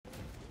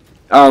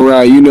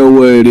Alright, you know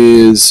what it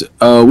is.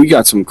 We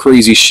got some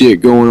crazy shit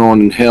going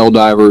on in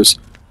Helldivers.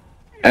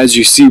 As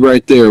you see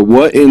right there,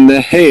 what in the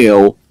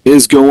hell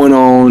is going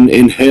on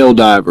in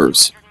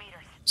Helldivers?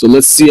 So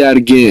let's see that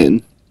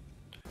again.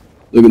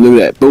 Look at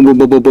that. Boom, boom,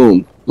 boom, boom,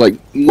 boom. Like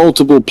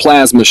multiple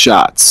plasma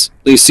shots.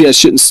 You see that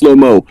shit in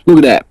slow-mo. Look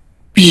at that.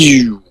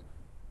 Pew!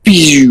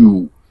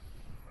 Pew!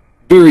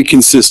 Very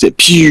consistent.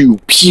 Pew!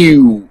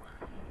 Pew!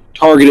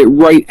 Targeted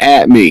right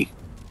at me.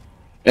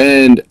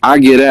 And I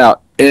get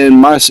out.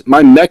 And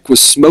my mech was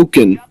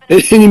smoking.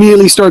 It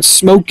immediately starts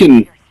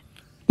smoking.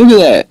 Look at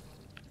that.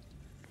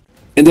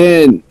 And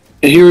then,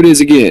 and here it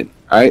is again.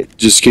 Alright,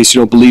 just in case you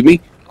don't believe me.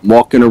 I'm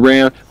walking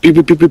around. Pew,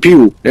 pew, pew, pew,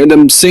 pew. And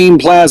them same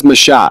plasma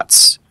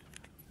shots.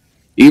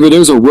 Either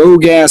there's a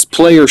rogue-ass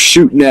player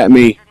shooting at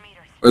me,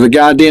 or the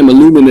goddamn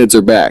Illuminates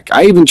are back.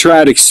 I even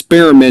tried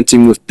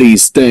experimenting with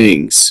these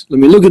things. Let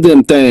me look at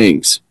them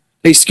things.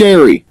 They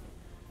scary.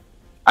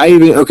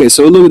 Okay,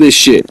 so look at this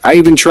shit. I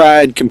even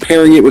tried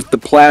comparing it with the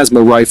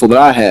plasma rifle that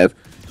I have,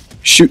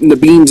 shooting the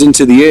beams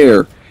into the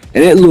air,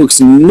 and it looks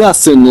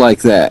nothing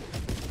like that.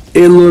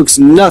 It looks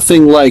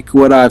nothing like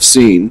what I've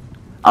seen.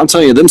 I'm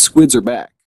telling you, them squids are back.